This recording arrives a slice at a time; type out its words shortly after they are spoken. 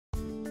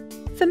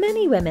For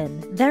many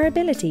women, their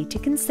ability to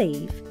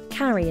conceive,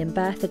 carry and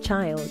birth a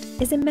child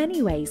is in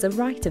many ways a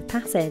rite of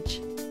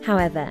passage.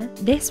 However,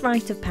 this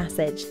rite of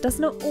passage does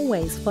not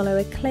always follow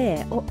a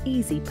clear or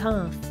easy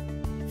path.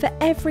 For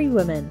every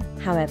woman,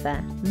 however,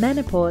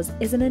 menopause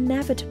is an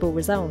inevitable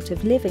result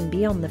of living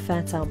beyond the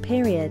fertile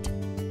period.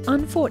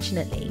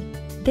 Unfortunately,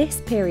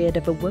 this period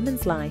of a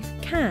woman's life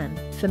can,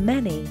 for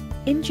many,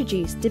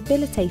 introduce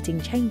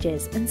debilitating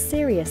changes and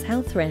serious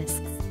health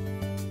risks.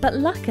 But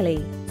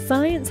luckily,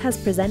 science has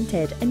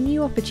presented a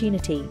new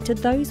opportunity to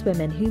those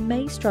women who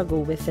may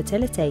struggle with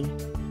fertility,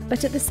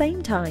 but at the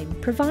same time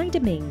provide a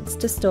means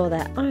to store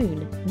their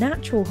own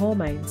natural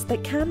hormones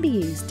that can be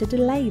used to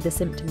delay the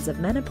symptoms of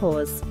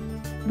menopause.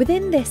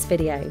 Within this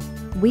video,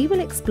 we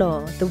will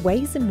explore the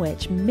ways in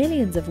which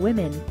millions of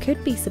women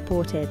could be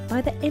supported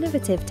by the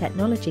innovative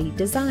technology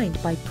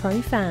designed by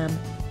ProFaM.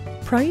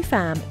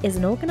 ProFaM is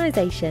an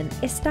organisation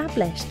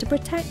established to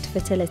protect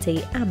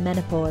fertility and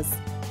menopause.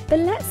 But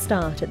let's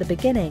start at the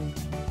beginning.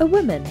 A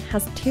woman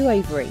has two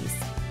ovaries.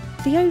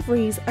 The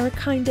ovaries are a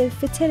kind of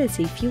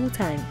fertility fuel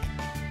tank.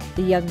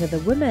 The younger the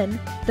woman,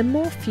 the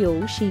more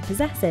fuel she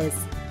possesses.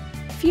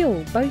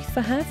 Fuel both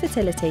for her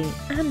fertility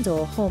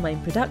and/or hormone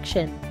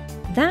production.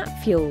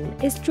 That fuel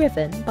is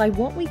driven by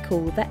what we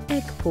call the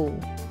egg pool,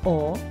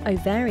 or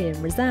ovarian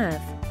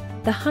reserve,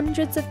 the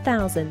hundreds of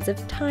thousands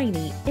of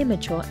tiny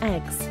immature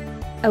eggs.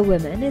 A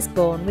woman is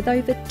born with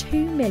over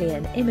 2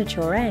 million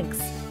immature eggs.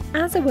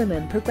 As a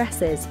woman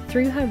progresses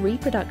through her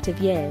reproductive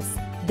years,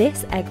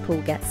 this egg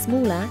pool gets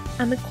smaller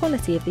and the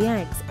quality of the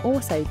eggs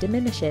also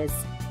diminishes.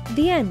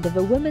 The end of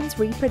a woman's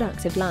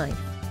reproductive life,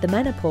 the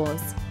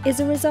menopause, is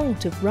a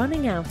result of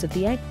running out of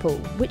the egg pool,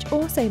 which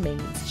also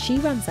means she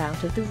runs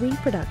out of the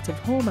reproductive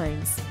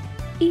hormones,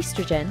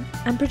 estrogen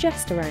and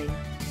progesterone.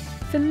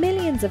 For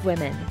millions of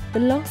women, the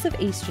loss of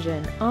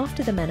estrogen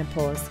after the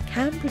menopause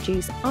can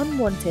produce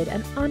unwanted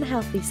and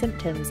unhealthy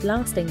symptoms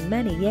lasting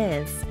many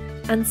years.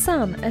 And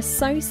some are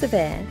so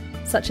severe,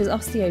 such as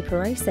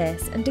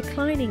osteoporosis and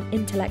declining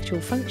intellectual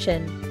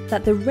function,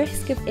 that the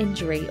risk of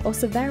injury or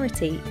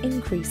severity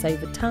increase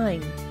over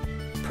time.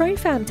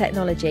 ProFaM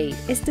technology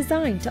is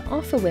designed to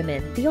offer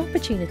women the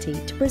opportunity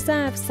to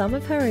preserve some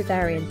of her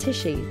ovarian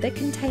tissue that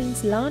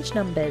contains large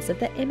numbers of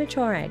the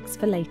immature eggs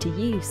for later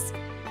use.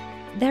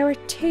 There are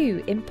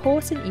two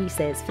important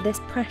uses for this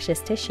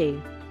precious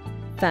tissue.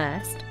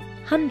 First,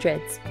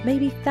 hundreds,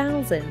 maybe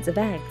thousands of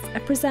eggs are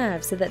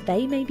preserved so that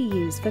they may be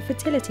used for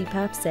fertility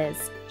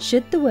purposes,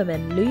 should the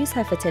woman lose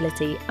her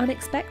fertility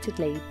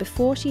unexpectedly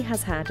before she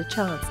has had a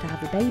chance to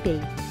have a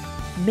baby.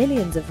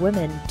 Millions of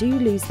women do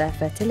lose their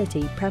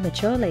fertility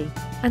prematurely,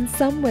 and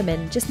some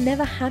women just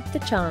never had the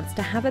chance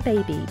to have a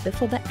baby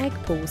before the egg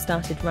pool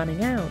started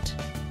running out.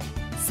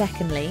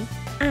 Secondly,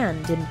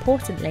 and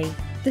importantly,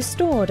 the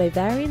stored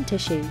ovarian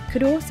tissue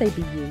could also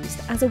be used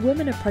as a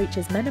woman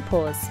approaches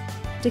menopause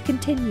to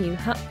continue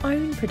her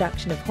own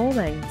production of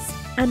hormones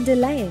and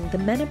delaying the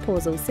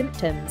menopausal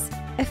symptoms,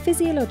 a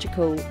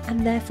physiological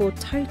and therefore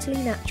totally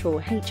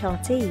natural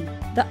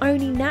HRT, the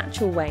only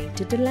natural way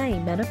to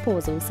delay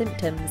menopausal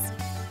symptoms.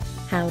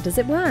 How does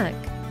it work?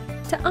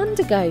 To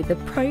undergo the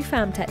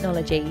ProFaM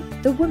technology,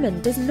 the woman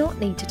does not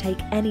need to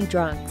take any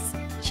drugs.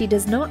 She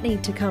does not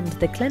need to come to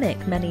the clinic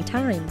many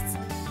times.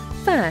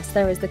 First,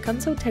 there is the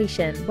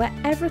consultation where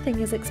everything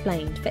is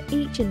explained for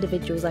each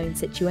individual's own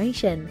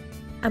situation,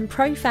 and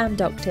ProFaM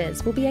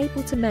doctors will be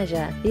able to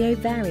measure the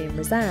ovarian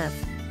reserve.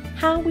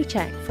 How we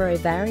check for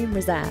ovarian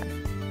reserve?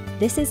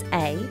 This is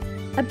A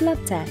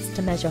blood test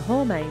to measure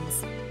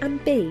hormones,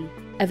 and B,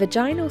 a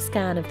vaginal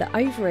scan of the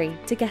ovary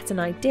to get an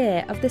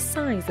idea of the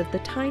size of the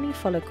tiny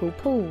follicle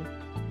pool.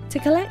 To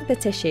collect the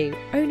tissue,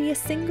 only a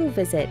single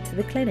visit to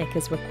the clinic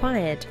is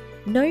required.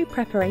 No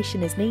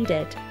preparation is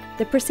needed.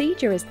 The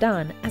procedure is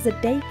done as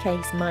a day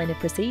case minor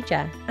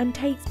procedure and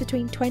takes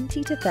between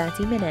 20 to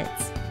 30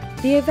 minutes.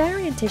 The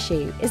ovarian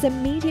tissue is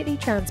immediately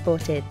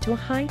transported to a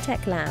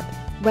high-tech lab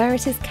where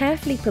it is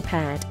carefully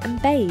prepared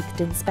and bathed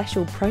in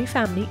special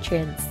ProFaM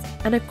nutrients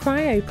and a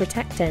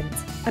cryoprotectant,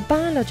 a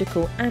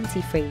biological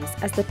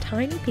antifreeze, as the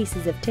tiny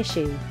pieces of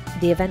tissue,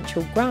 the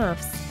eventual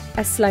grafts,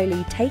 are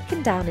slowly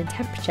taken down in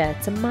temperature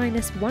to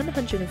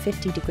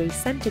 -150 degrees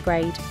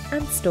centigrade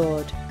and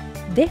stored.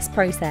 This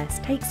process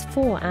takes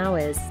 4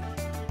 hours.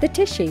 The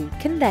tissue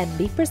can then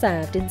be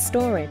preserved in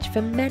storage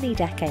for many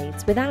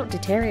decades without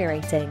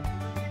deteriorating.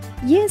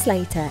 Years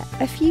later,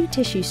 a few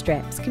tissue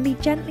strips can be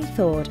gently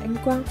thawed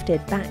and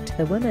grafted back to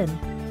the woman.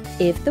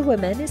 If the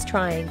woman is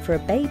trying for a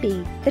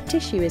baby, the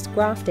tissue is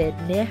grafted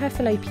near her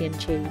fallopian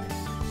tube.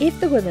 If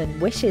the woman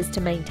wishes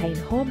to maintain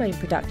hormone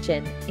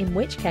production, in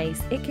which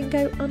case it can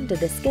go under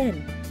the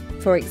skin,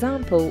 for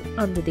example,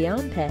 under the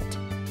armpit.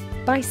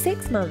 By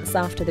 6 months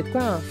after the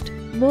graft,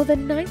 more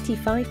than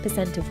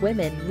 95% of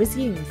women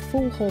resume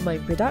full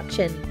hormone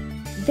production.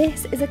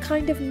 This is a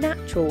kind of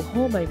natural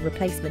hormone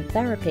replacement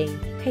therapy,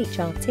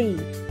 HRT,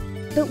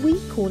 but we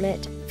call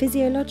it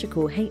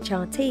physiological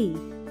HRT,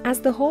 as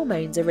the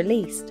hormones are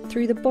released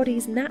through the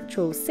body's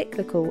natural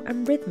cyclical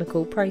and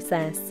rhythmical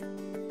process.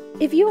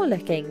 If you're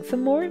looking for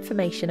more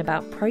information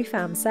about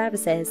ProFaM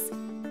services,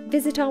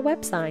 visit our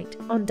website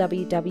on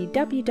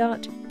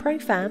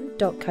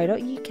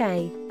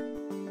www.profam.co.uk.